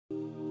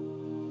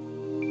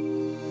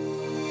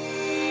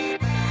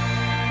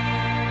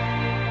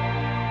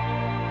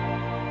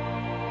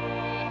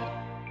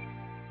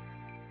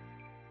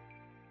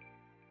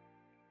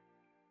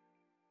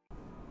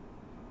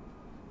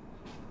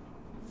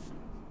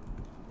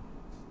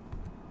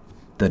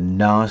The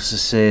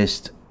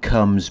narcissist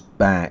comes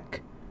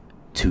back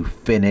to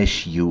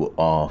finish you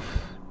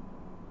off.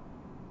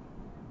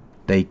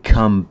 They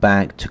come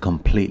back to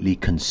completely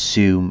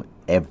consume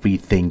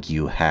everything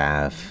you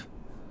have.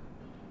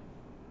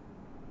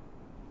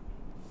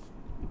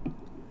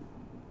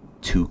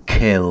 To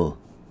kill,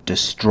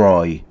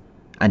 destroy,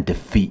 and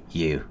defeat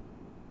you.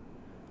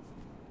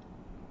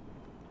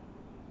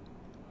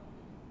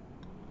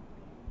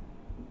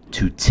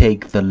 To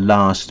take the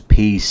last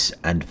piece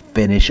and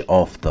finish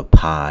off the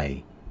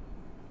pie.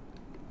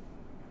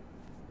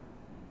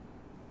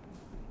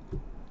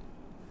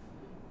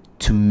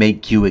 To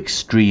make you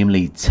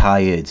extremely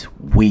tired,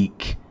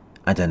 weak,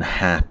 and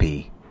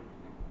unhappy.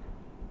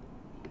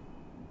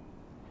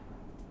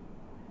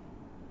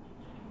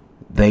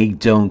 They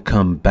don't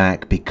come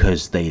back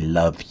because they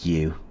love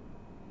you.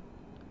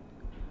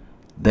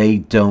 They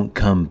don't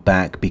come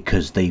back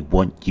because they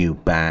want you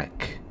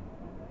back.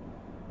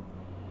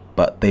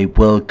 But they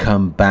will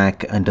come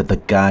back under the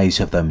guise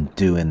of them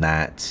doing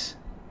that.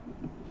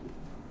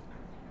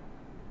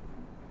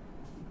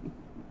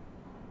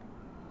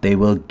 They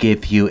will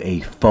give you a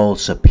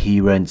false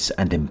appearance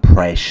and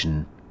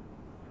impression.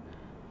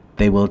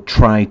 They will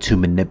try to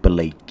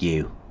manipulate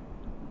you.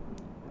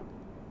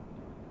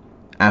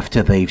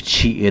 After they've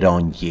cheated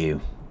on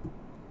you.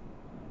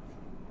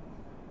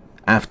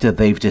 After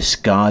they've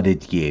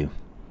discarded you.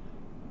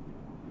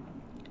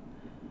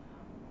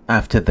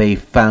 After they've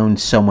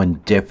found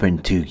someone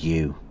different to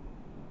you.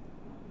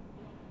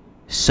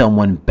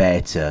 Someone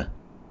better.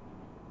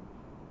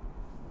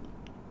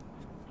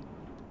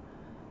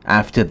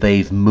 After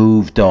they've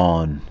moved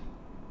on.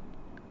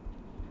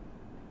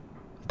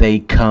 They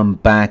come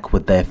back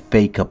with their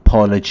fake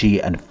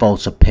apology and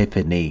false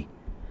epiphany,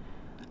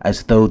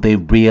 as though they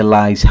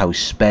realize how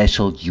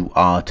special you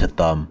are to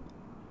them,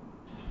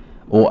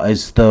 or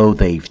as though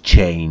they've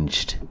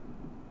changed.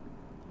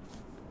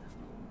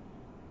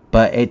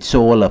 But it's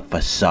all a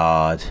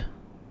facade.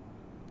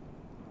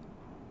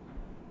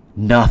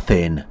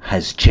 Nothing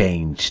has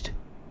changed.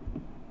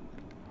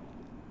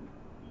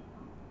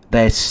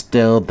 They're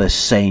still the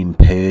same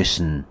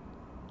person.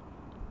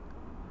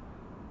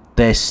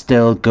 They're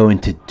still going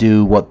to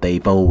do what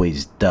they've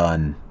always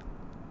done.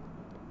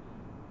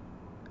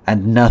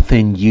 And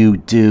nothing you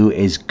do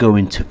is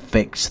going to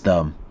fix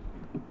them.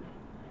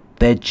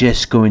 They're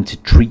just going to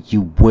treat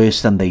you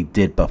worse than they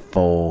did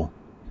before.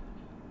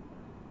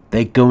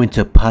 They're going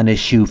to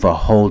punish you for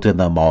holding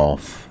them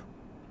off.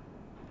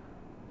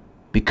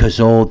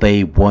 Because all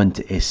they want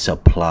is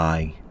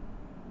supply.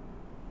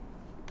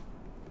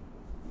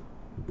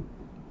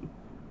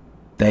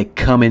 They're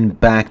coming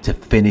back to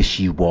finish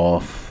you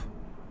off.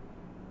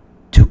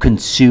 To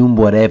consume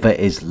whatever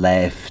is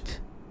left.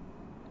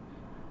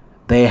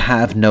 They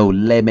have no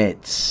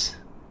limits.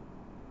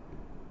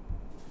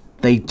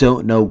 They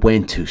don't know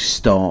when to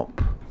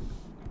stop.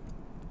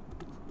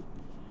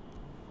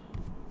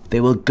 They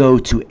will go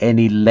to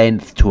any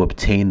length to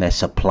obtain their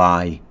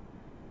supply.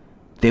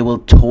 They will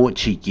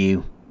torture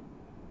you.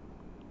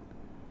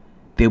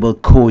 They will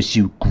cause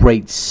you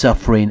great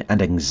suffering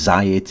and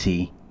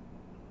anxiety.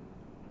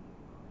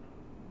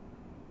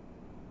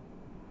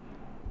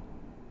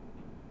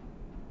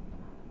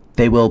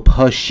 They will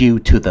push you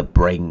to the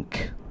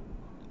brink.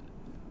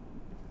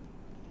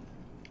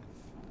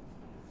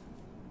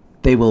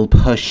 They will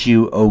push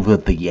you over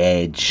the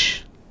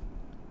edge.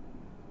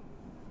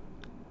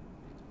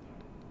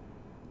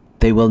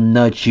 They will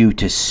nudge you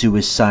to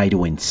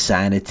suicidal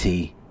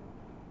insanity.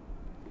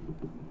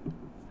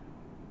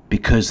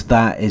 Because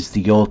that is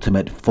the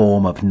ultimate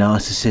form of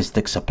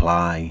narcissistic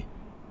supply.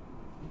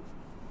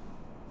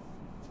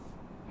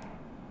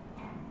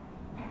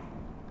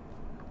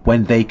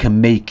 When they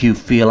can make you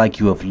feel like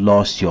you have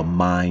lost your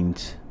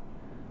mind.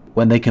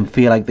 When they can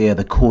feel like they are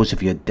the cause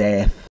of your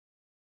death.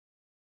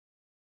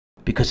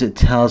 Because it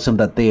tells them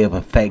that they have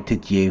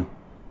affected you.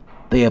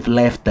 They have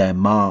left their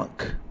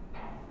mark.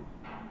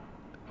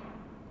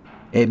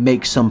 It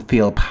makes them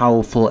feel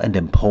powerful and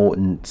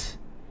important.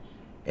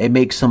 It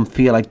makes them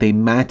feel like they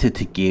matter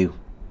to you.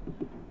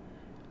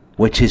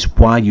 Which is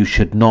why you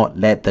should not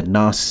let the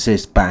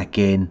narcissist back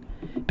in.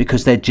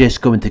 Because they're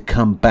just going to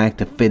come back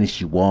to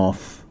finish you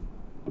off.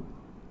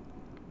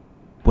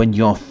 When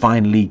you're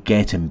finally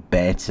getting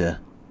better.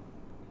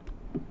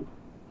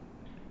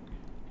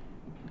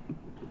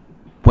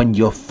 When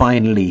you're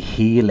finally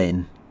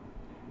healing.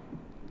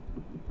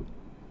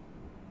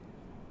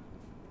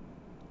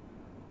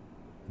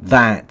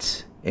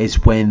 That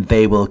is when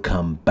they will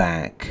come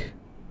back.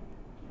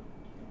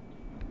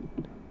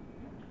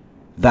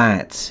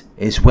 That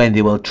is when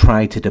they will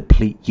try to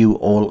deplete you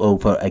all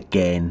over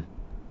again.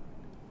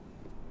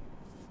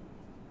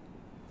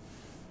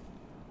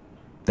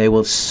 They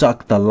will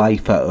suck the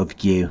life out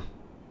of you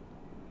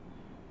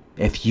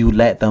if you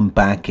let them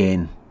back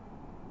in.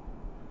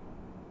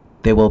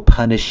 They will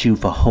punish you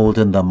for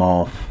holding them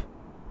off.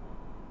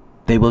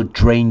 They will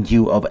drain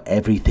you of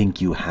everything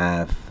you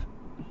have.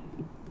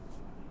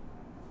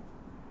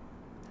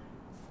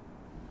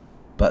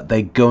 But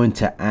they're going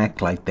to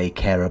act like they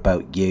care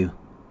about you.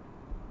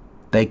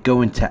 They're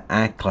going to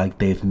act like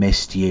they've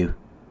missed you.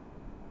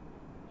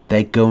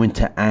 They're going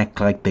to act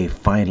like they've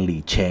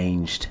finally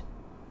changed.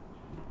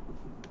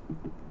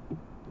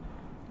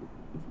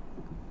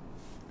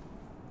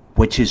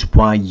 Which is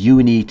why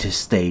you need to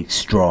stay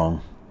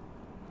strong.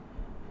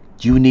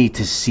 You need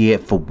to see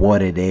it for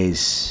what it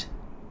is.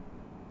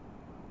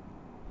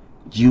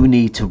 You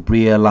need to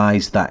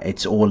realize that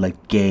it's all a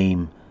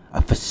game,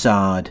 a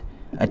facade,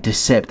 a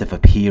deceptive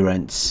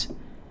appearance,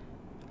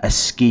 a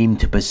scheme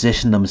to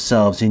position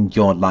themselves in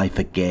your life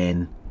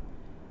again,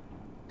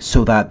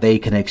 so that they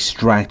can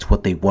extract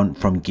what they want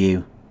from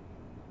you,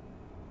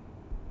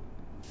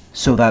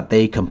 so that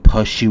they can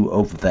push you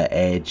over the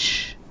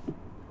edge,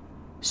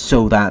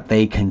 so that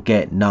they can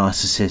get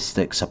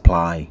narcissistic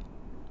supply.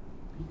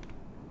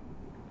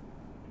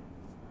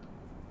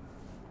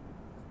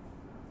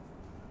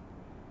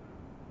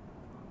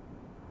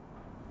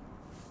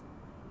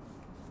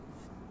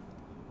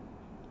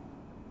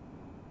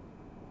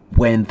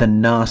 When the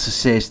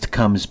narcissist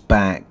comes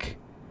back,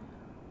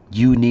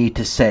 you need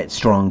to set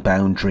strong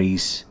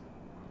boundaries.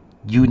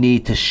 You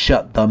need to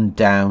shut them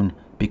down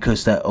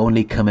because they're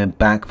only coming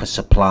back for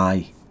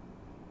supply.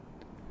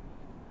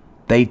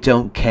 They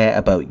don't care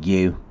about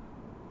you.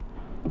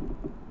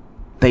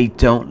 They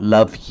don't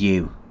love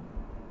you.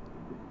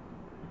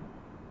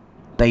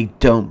 They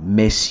don't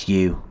miss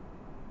you.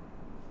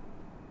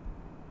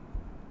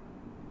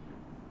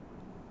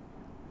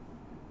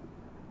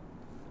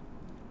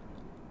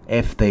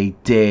 If they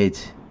did,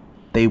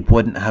 they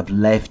wouldn't have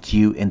left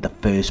you in the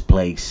first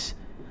place.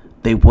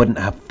 They wouldn't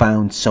have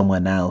found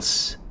someone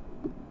else.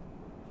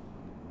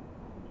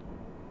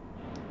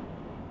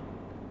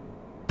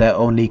 They're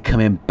only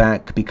coming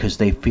back because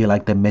they feel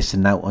like they're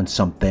missing out on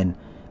something.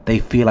 They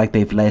feel like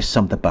they've left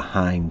something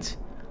behind.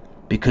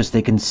 Because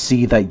they can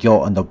see that you're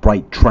on the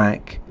right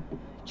track.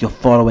 You're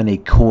following a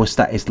course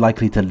that is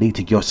likely to lead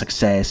to your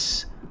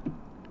success.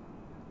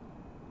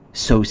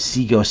 So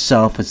see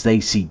yourself as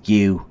they see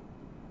you.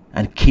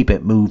 And keep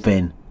it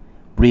moving.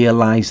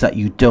 Realize that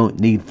you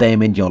don't need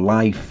them in your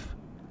life.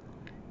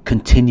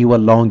 Continue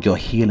along your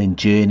healing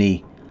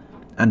journey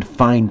and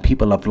find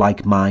people of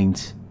like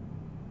mind.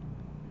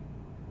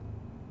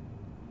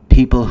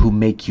 People who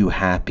make you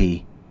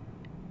happy.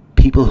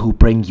 People who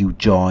bring you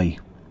joy.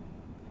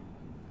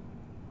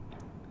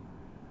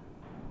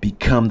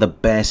 Become the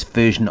best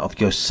version of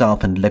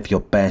yourself and live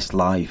your best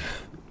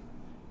life.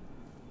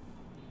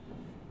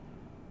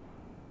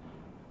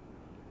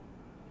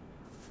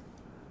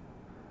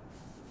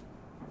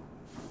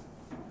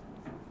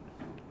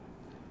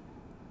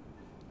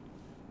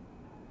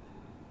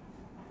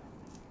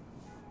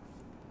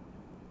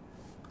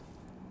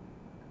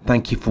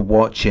 Thank you for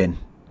watching.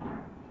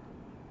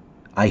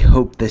 I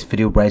hope this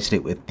video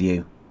resonated with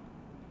you.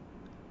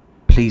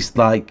 Please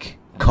like,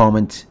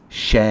 comment,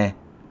 share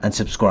and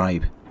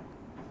subscribe.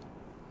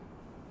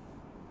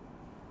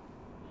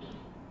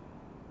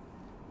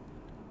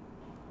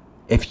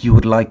 If you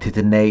would like to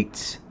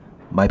donate,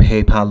 my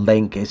PayPal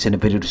link is in the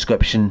video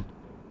description.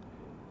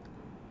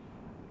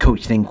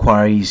 Coaching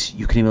inquiries,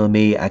 you can email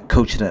me at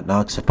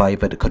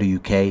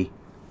coaching@narcsurvivor.co.uk.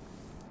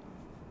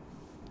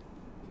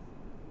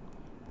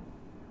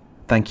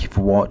 Thank you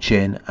for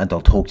watching and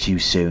I'll talk to you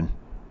soon.